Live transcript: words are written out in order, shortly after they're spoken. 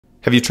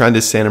Have you tried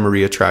this Santa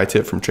Maria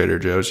tri-tip from Trader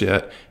Joe's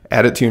yet?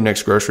 Add it to your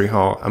next grocery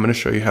haul. I'm going to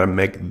show you how to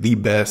make the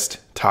best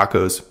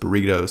tacos,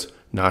 burritos,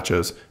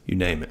 nachos, you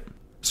name it.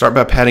 Start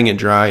by patting it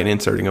dry and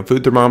inserting a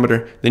food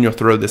thermometer. Then you'll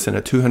throw this in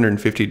a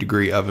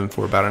 250-degree oven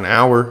for about an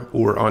hour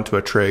or onto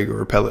a Traeger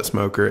or a pellet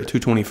smoker at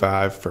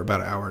 225 for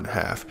about an hour and a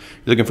half.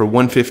 You're looking for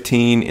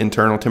 115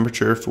 internal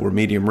temperature for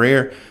medium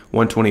rare,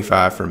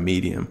 125 for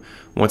medium.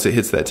 Once it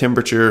hits that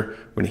temperature,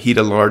 we're going to heat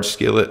a large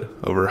skillet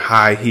over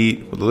high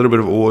heat with a little bit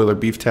of oil or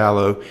beef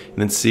tallow and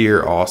then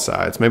sear all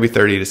sides, maybe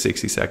 30 to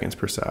 60 seconds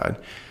per side.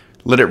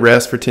 Let it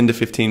rest for 10 to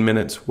 15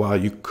 minutes while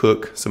you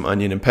cook some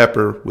onion and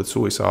pepper with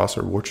soy sauce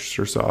or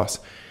Worcestershire sauce.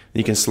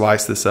 You can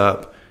slice this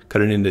up,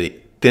 cut it into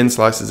thin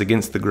slices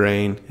against the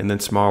grain, and then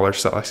smaller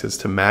slices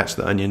to match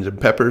the onions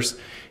and peppers.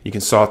 You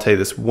can saute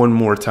this one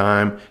more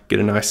time, get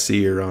a nice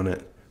sear on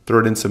it. Throw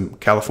it in some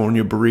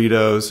California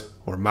burritos,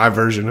 or my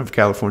version of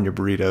California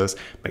burritos.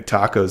 Make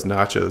tacos,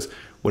 nachos,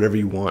 whatever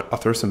you want. I'll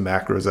throw some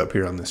macros up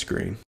here on the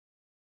screen.